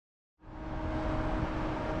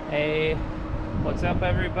Hey, what's up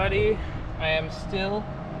everybody? I am still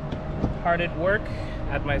hard at work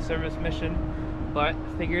at my service mission, but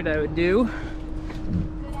figured I would do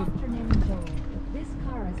Good afternoon, Joel. This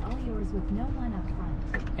car is all yours with no one up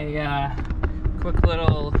front. a quick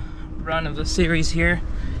little run of the series here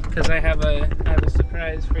because I have a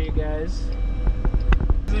surprise for you guys.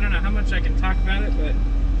 I don't know how much I can talk about it, but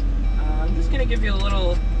I'm just gonna give you a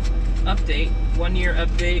little update, 1 year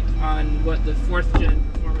update on what the 4th gen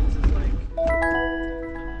performance is like. So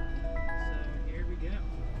here we go.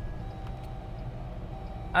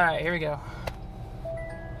 Alright, here we go.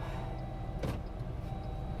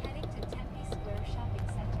 Heading to Tempe Square Shopping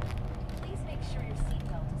Center. Please make sure your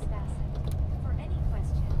seatbelt is fastened. For any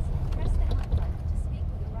questions, press the help button to speak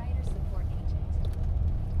with a rider support agent.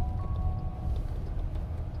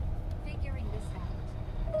 Figuring this out.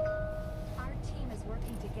 Our team is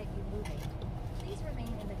working to get you moving. Please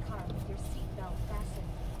remain in the car with your seatbelt fastened.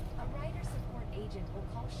 A rider support agent will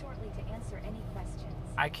call shortly to answer any questions.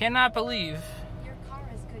 I cannot believe Your car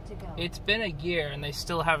is good to go. it's been a year and they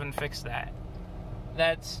still haven't fixed that.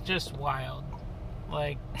 That's just wild.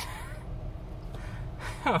 Like,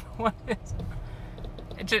 what is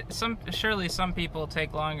it? Surely some people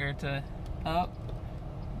take longer to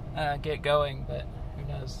get going, but who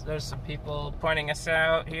knows? There's some people pointing us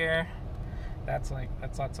out here. That's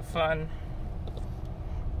lots of fun.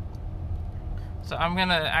 So I'm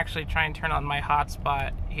gonna actually try and turn on my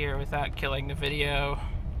hotspot here without killing the video.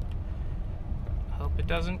 Hope it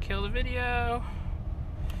doesn't kill the video.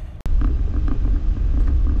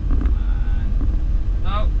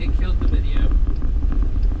 Oh, it killed the video.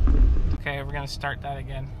 Okay, we're gonna start that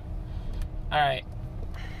again. Alright.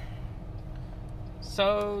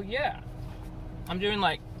 So, yeah. I'm doing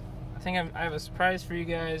I have a surprise for you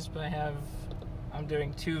guys, but I'm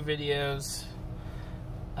doing 2 videos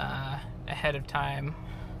ahead of time.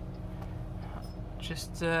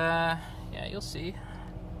 Just, yeah, you'll see.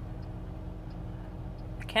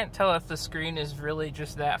 I can't tell if the screen is really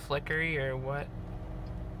just that flickery or what.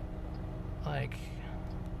 Like,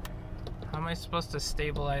 how am I supposed to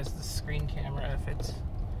stabilize the screen camera if it's...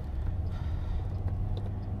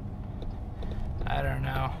 I don't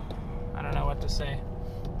know. I don't know what to say.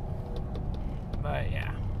 But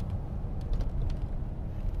yeah.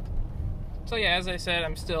 So yeah, as I said,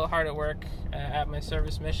 I'm still hard at work at my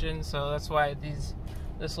service mission, so that's why this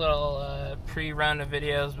little pre-run of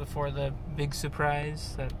videos before the big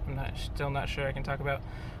surprise that I'm still not sure I can talk about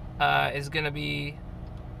is gonna be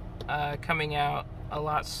coming out a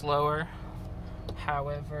lot slower.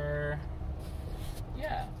 However,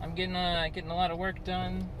 yeah, I'm getting a lot of work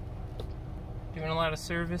done, doing a lot of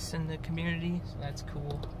service in the community, so that's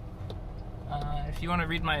cool. If you want to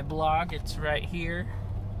read my blog, it's right here.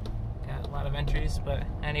 Got a lot of entries, but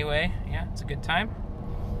anyway, yeah, it's a good time.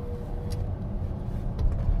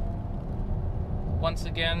 Once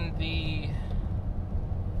again, the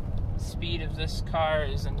speed of this car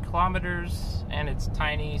is in kilometers, and it's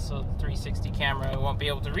tiny, so the 360 camera won't be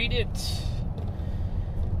able to read it.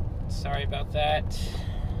 Sorry about that.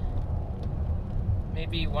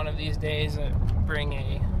 Maybe one of these days I bring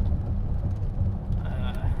a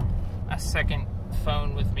second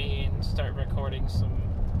phone with me and start recording some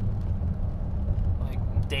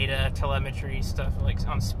data telemetry stuff, like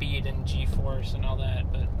on speed and G-force and all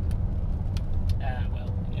that, but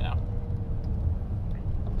well, you know.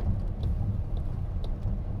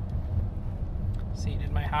 See,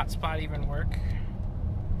 did my hotspot even work?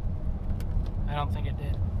 I don't think it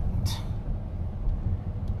did.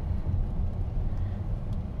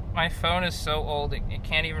 My phone is so old it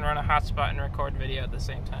can't even run a hotspot and record video at the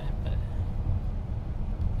same time, but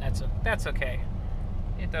that's okay.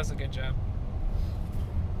 It does a good job.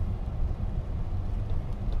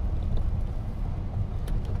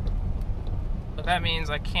 But that means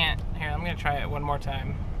I can't. Here, I'm gonna try it one more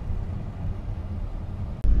time.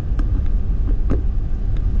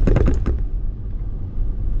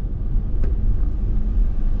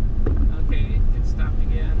 Okay, it stopped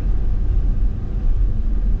again.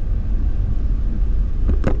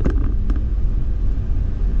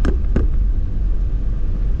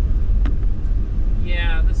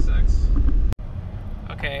 Yeah, this sucks.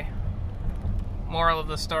 Okay. Moral of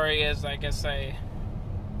the story is, I guess I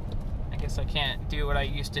can't do what I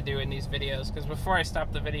used to do in these videos, because before I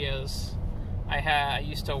stopped the videos, I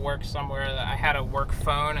used to work somewhere that I had a work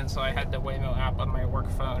phone, and so I had the Waymo app on my work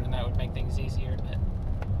phone, and that would make things easier, but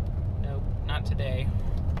nope, not today.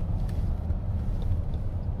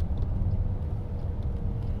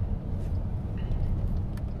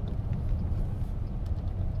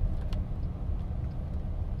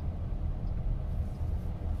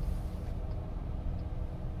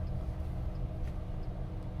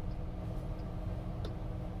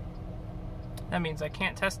 That means I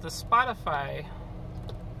can't test the Spotify.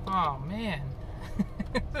 Oh man.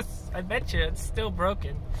 I bet you it's still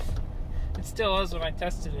broken. It still was when I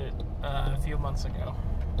tested it a few months ago.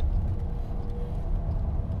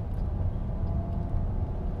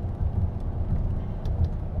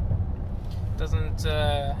 Doesn't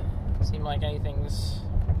seem like anything's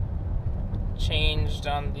changed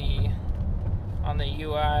on the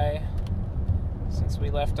UI since we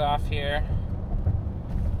left off here.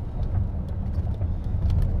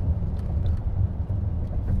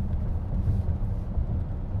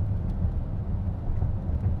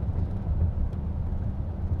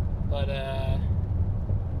 But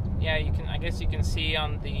yeah, I guess you can see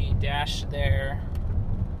on the dash there,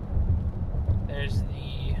 there's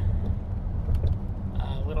the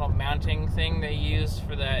little mounting thing they use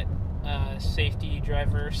for that safety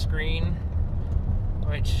driver screen,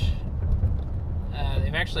 which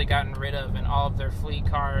they've actually gotten rid of in all of their fleet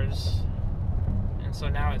cars, and so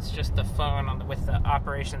now it's just the phone with the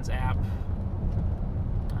operations app,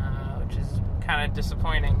 which is kind of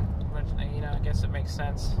disappointing. But I guess it makes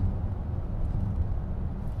sense.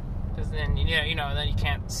 Because then then you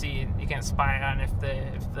can't spy on if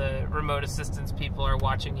the remote assistance people are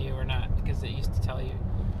watching you or not, because it used to tell you.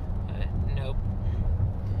 Nope.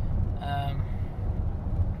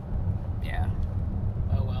 Yeah.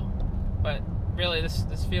 Oh well. But really,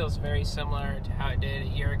 this feels very similar to how it did a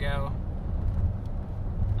year ago.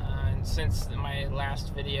 And since my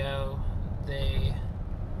last video,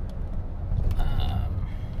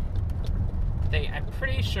 I'm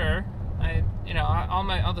pretty sure.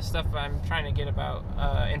 All the stuff I'm trying to get about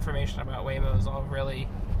information about Waymo is all really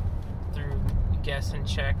through guess and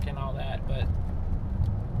check and all that, but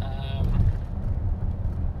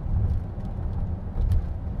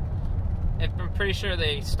I'm pretty sure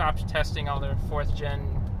they stopped testing all their 4th gen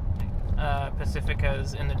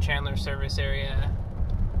Pacificas in the Chandler service area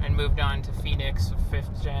and moved on to Phoenix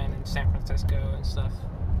 5th gen and San Francisco and stuff.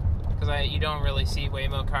 Because you don't really see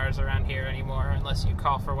Waymo cars around here anymore unless you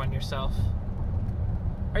call for one yourself.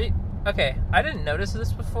 Okay, I didn't notice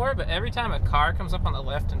this before, but every time a car comes up on the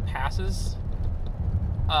left and passes,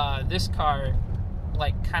 this car,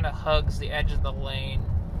 kind of hugs the edge of the lane.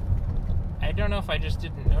 I don't know if I just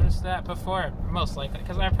didn't notice that before, most likely,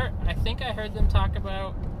 because I think I heard them talk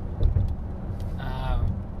about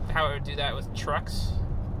how it would do that with trucks,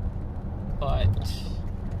 but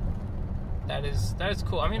that is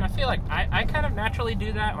cool. I mean, I feel like I kind of naturally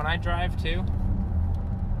do that when I drive too,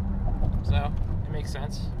 so it makes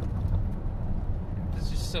sense. It's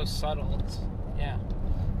just so subtle. Yeah.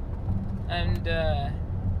 And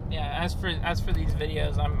yeah, as for these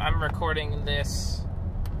videos, I'm recording this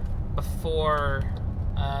before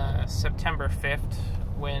September 5th,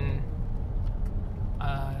 when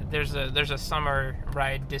there's a summer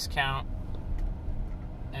ride discount,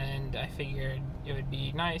 and I figured it would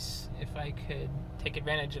be nice if I could take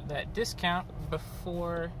advantage of that discount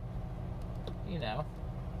before,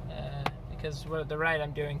 because the ride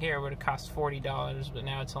I'm doing here would have cost $40, but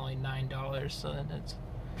now it's only $9, so then it's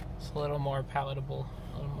a little more palatable.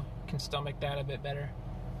 Can stomach that a bit better.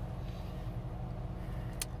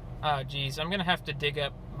 Oh geez, I'm gonna have to dig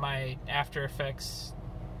up my After Effects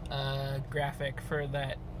graphic for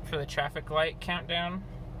the traffic light countdown.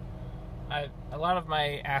 A lot of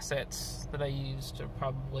my assets that I used are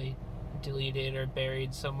probably deleted or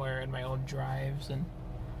buried somewhere in my old drives, and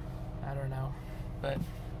I don't know, but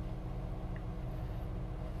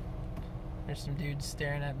there's some dudes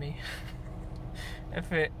staring at me.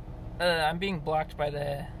 I'm being blocked by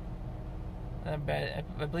I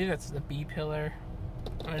believe that's the B pillar.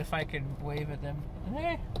 I mean, if I could wave at them.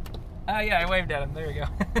 Hey. Oh yeah, I waved at them. There we go.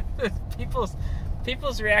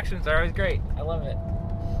 People's reactions are always great. I love it.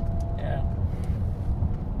 Yeah.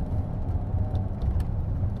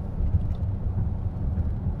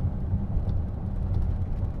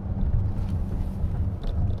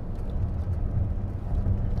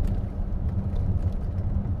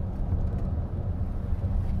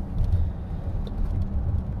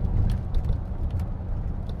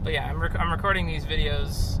 But yeah, I'm recording these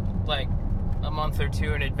videos like a month or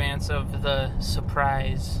two in advance of the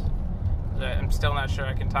surprise that I'm still not sure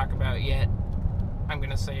I can talk about yet. I'm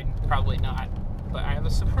gonna say probably not, but I have a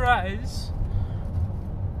surprise.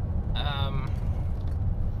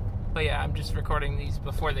 But yeah, I'm just recording these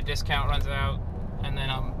before the discount runs out, and then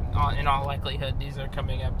in all likelihood these are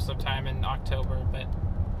coming up sometime in October, but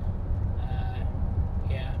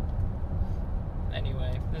yeah.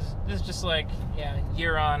 Anyway, this is just like,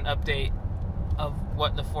 year-on update of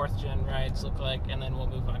what the 4th gen rides look like, and then we'll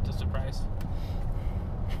move on to surprise.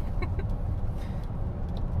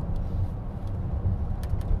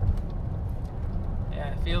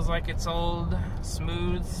 feels like its old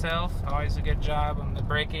smooth self. Always a good job on the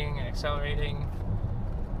braking and accelerating.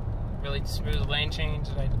 Really smooth lane change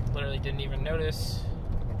that I literally didn't even notice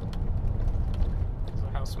because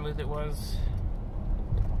of how smooth it was.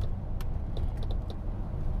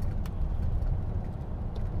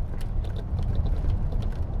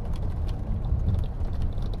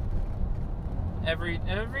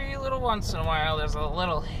 Every little once in a while, there's a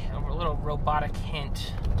little robotic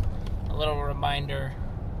hint, a little reminder,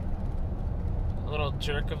 a little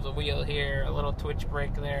jerk of the wheel here, a little twitch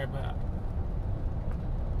brake there, but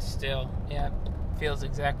still, yeah, it feels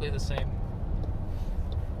exactly the same.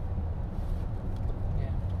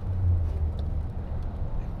 Yeah.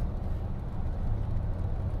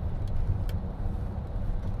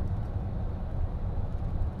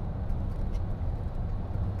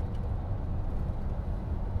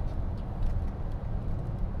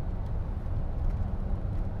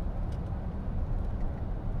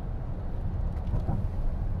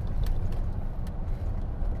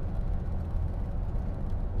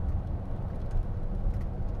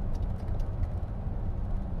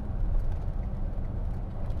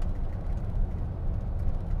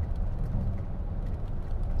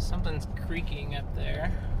 Something's creaking up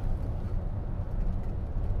there.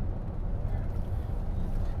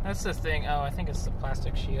 That's the thing. Oh, I think it's the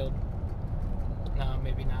plastic shield. No,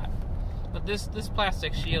 maybe not. But this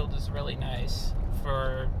plastic shield is really nice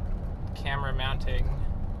for camera mounting.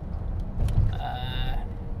 Yeah.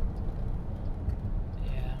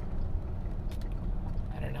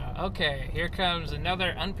 I don't know. Okay, here comes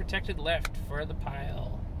another unprotected left for the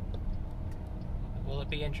pile. Will it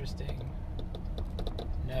be interesting?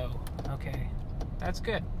 No. Okay. That's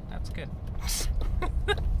good. That's good.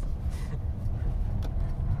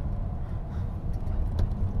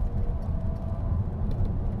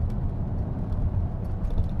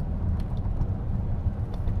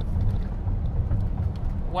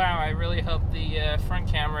 Wow, I really hope the front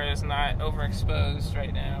camera is not overexposed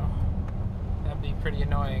right now. That'd be pretty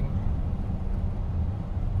annoying.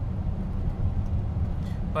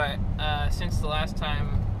 But since the last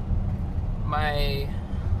time,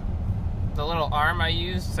 the little arm I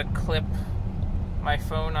used to clip my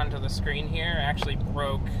phone onto the screen here actually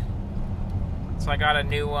broke. So I got a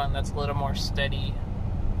new one that's a little more steady.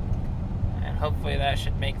 And hopefully that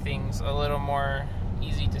should make things a little more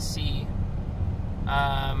easy to see.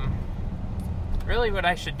 Really what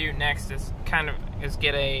I should do next is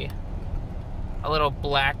get a little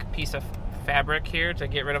black piece of fabric here to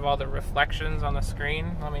get rid of all the reflections on the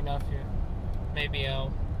screen. Let me know if you,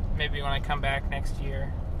 maybe when I come back next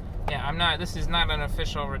year. Yeah, this is not an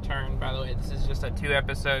official return, by the way. This is just a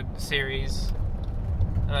 2-episode series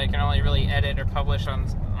that I can only really edit or publish on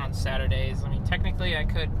Saturdays. I mean, technically I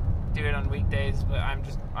could do it on weekdays, but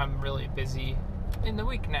I'm really busy in the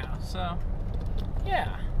week now. So,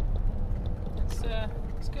 yeah.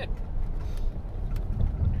 It's good.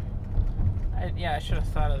 I should have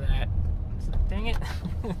thought of that. Dang it.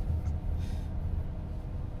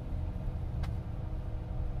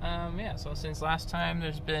 Yeah, so since last time,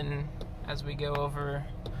 there's been, as we go over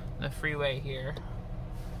the freeway here,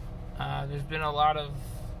 there's been a lot of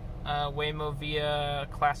Waymo Via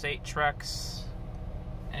Class 8 trucks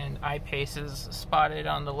and I-Paces spotted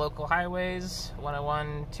on the local highways,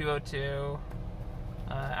 101, 202,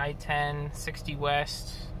 I-10, 60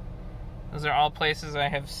 West. Those are all places I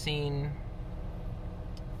have seen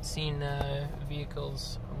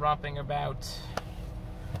vehicles romping about.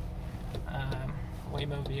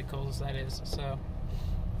 Waymo vehicles, that is. So,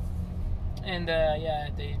 and yeah,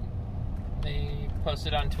 they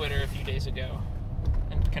posted on Twitter a few days ago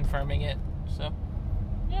and confirming it. So,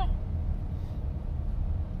 yeah.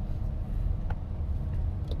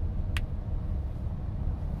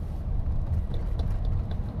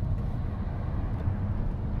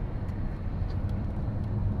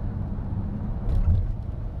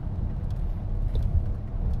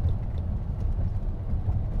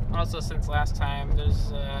 Also, since last time,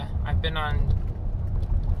 I've been on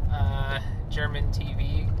German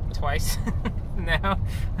TV twice now.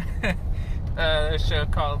 A show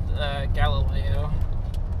called Galileo.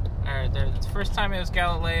 The first time it was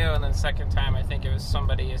Galileo, and then the second time I think it was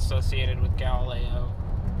somebody associated with Galileo.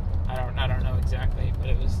 I don't know exactly, but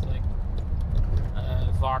it was like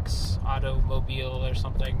Vox Automobile or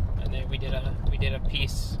something. And then we did a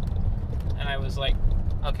piece, and I was like,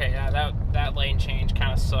 okay, yeah, that lane change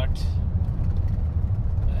kind of sucked.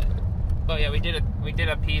 But yeah, we did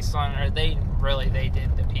a piece on, or they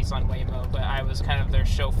did the piece on Waymo, but I was kind of their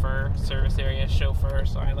chauffeur, service area chauffeur,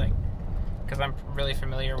 so because I'm really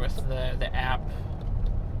familiar with the app,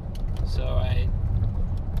 so I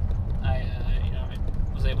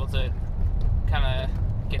was able to kind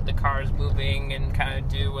of get the cars moving and kind of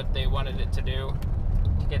do what they wanted it to do.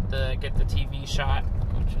 Get the TV shot,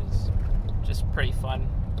 which is just pretty fun.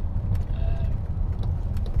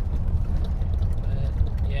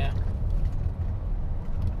 But yeah,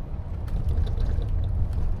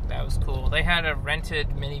 that was cool. They had a rented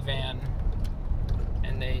minivan,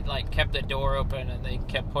 and they like kept the door open, and they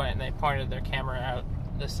kept pointing. They pointed their camera out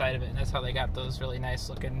the side of it, and that's how they got those really nice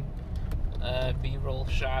looking B-roll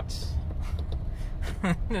shots.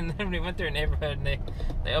 And then we went through a neighborhood, and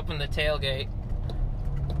they opened the tailgate,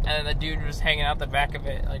 and then the dude was hanging out the back of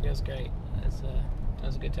it. Like, it was great. That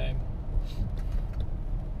was a good time.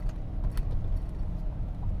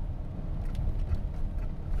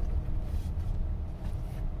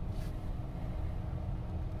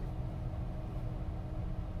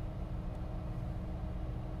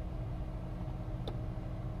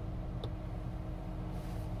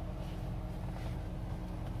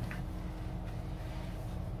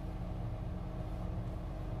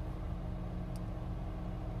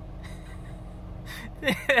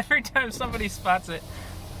 Every time somebody spots it,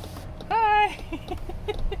 hi.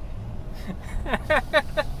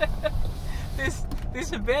 These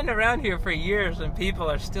have been around here for years, and people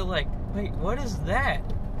are still like, wait, what is that?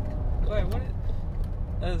 Wait, what is...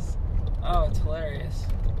 That's... Oh, it's hilarious.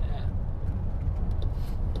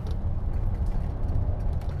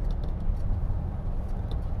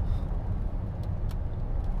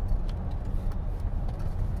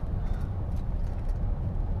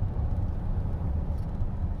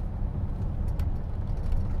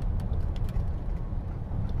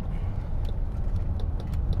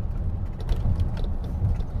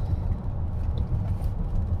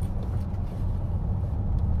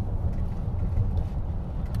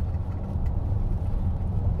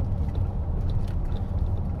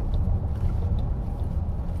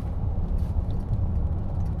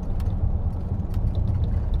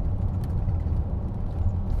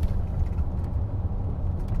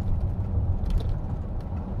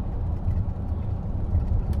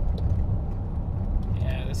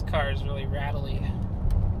 Yeah. This car is really rattly.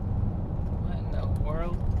 What in the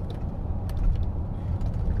world?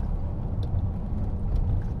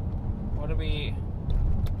 What are we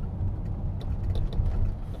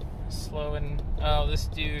slowing? Oh, this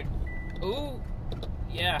dude. Ooh,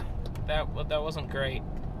 yeah, that wasn't great.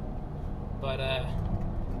 But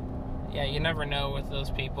yeah, you never know with those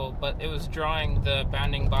people. But it was drawing the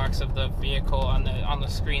bounding box of the vehicle on the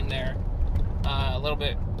screen there a little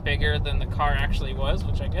bit bigger than the car actually was,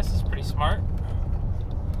 which I guess is pretty smart.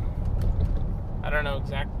 I don't know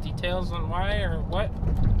exact details on why or what,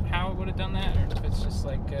 how it would have done that, or if it's just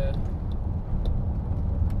like,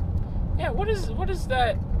 yeah, what does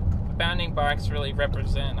that bounding box really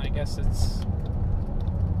represent? I guess it's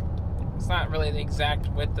not really the exact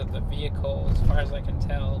width of the vehicle as far as I can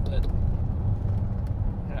tell, but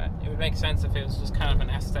it would make sense if it was just kind of an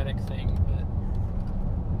aesthetic thing. But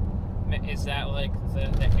is that like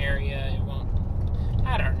the area it won't?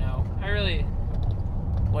 I don't know.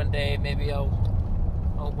 One day maybe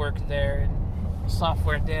I'll work there in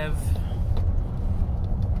software dev,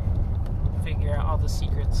 figure out all the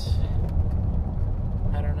secrets.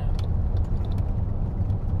 I don't know.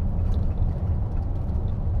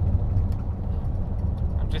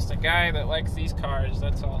 I'm just a guy that likes these cars,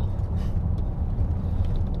 that's all.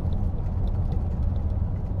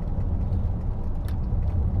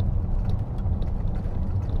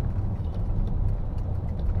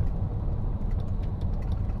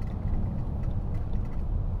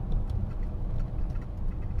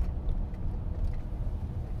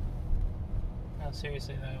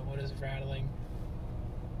 Seriously though, what is rattling?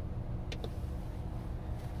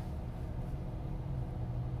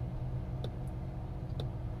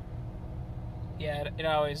 Yeah, it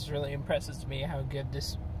always really impresses me how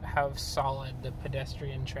solid the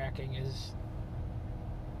pedestrian tracking is,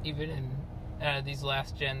 even in these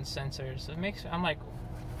last gen sensors.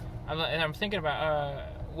 I'm thinking about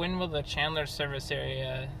when will the Chandler service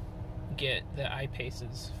area get the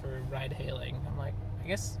iPaces for ride hailing? I'm like, I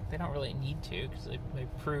guess they don't really need to, because they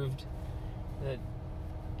proved that,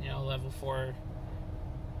 level 4,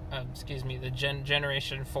 the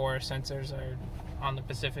generation 4 sensors are on the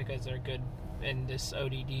Pacificas are good in this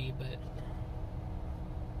ODD. But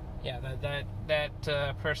yeah,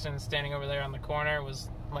 that person standing over there on the corner was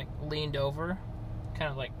like leaned over, kind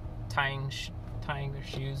of like tying their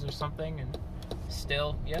shoes or something, and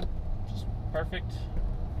still, yep, just perfect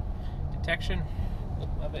detection.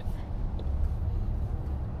 Love it.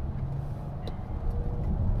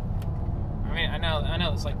 I mean, I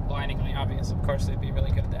know it's like blindingly obvious. Of course, they'd be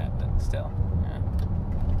really good at that, but still, yeah.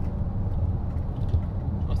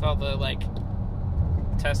 with all the like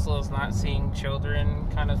Tesla's not seeing children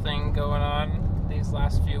kind of thing going on these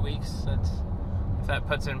last few weeks. If that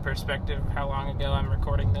puts in perspective how long ago I'm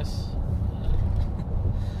recording this.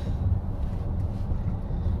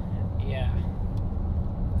 Yeah.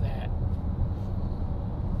 That.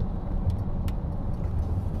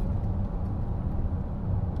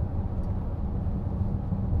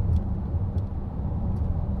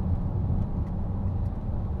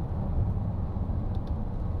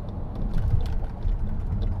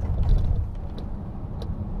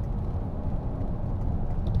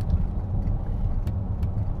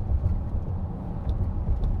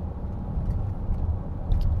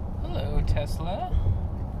 Tesla.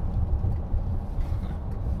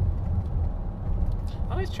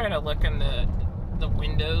 I always try to look in the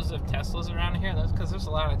windows of Teslas around here. That's because there's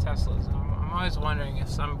a lot of Teslas. I'm always wondering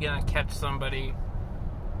if I'm gonna catch somebody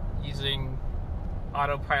using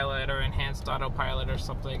autopilot or enhanced autopilot or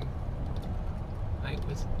something, like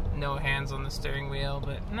with no hands on the steering wheel.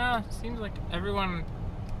 But no, it seems like everyone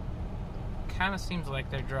kind of seems like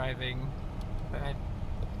they're driving, but I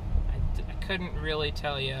couldn't really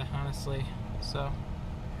tell you, honestly. So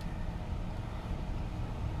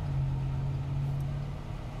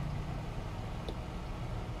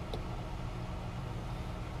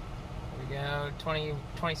here we go.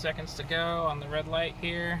 20 seconds to go on the red light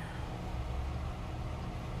here.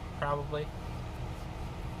 Probably.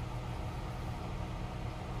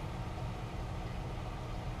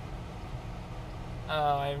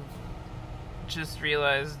 Oh, I've just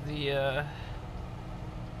realized the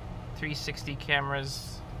 360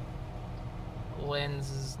 camera's lens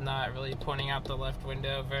is not really pointing out the left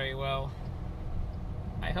window very well.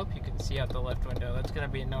 I hope you can see out the left window. That's going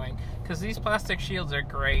to be annoying, because these plastic shields are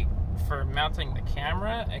great for mounting the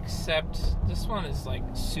camera, except this one is like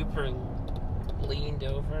super leaned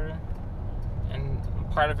over, and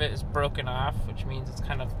part of it is broken off, which means it's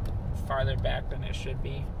kind of farther back than it should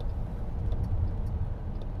be.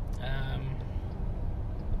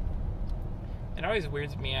 It always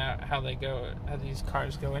weirds me out how these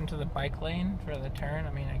cars go into the bike lane for the turn. I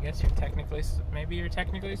mean, I guess maybe you're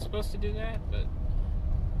technically supposed to do that, but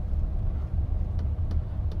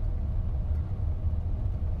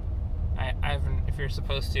I haven't. If you're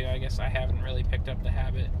supposed to, I guess I haven't really picked up the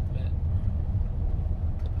habit. But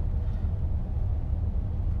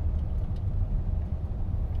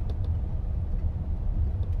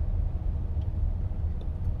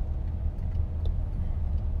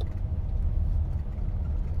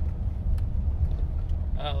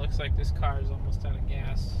looks like this car is almost out of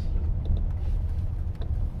gas.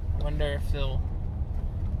 I wonder if they'll...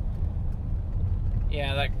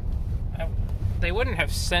 Yeah, they wouldn't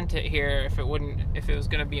have sent it here if it was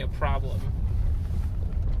going to be a problem.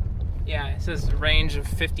 Yeah, it says range of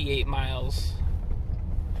 58 miles.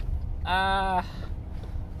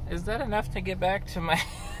 Is that enough to get back to my...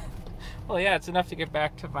 Well, yeah, it's enough to get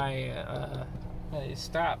back to my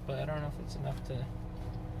stop, but I don't know if it's enough to...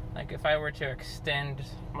 Like, if I were to extend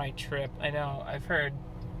my trip, I know I've heard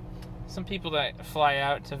some people that fly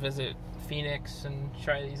out to visit Phoenix and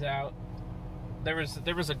try these out. There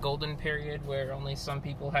was a golden period where only some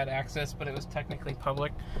people had access, but it was technically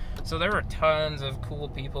public. So there were tons of cool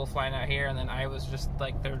people flying out here, and then I was just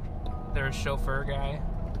like their chauffeur guy.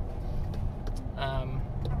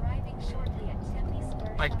 Arriving shortly at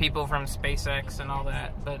Tempe like people from SpaceX and all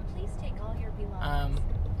that, but please take all your belongings.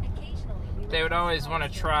 they would always want to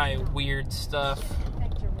try weird stuff,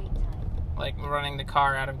 like running the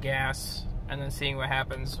car out of gas and then seeing what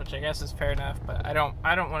happens, which I guess is fair enough. But I don't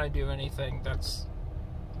want to do anything that's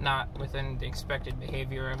not within the expected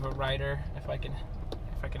behavior of a rider if I can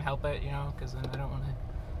help it, you know, because then I don't want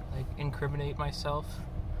to like incriminate myself.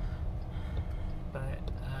 But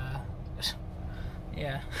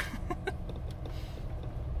yeah.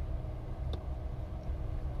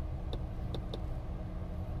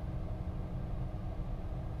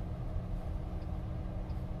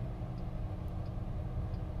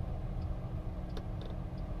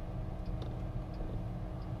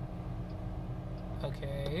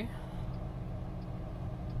 Okay.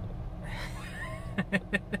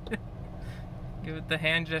 Give it the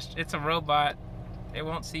hand gesture. It's a robot. It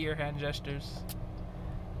won't see your hand gestures.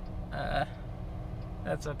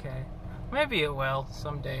 That's okay. Maybe it will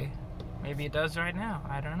someday. Maybe it does right now.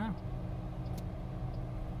 I don't know.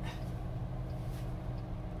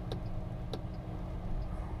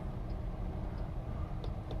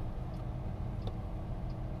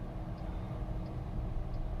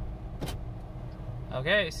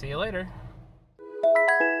 Okay, see you later.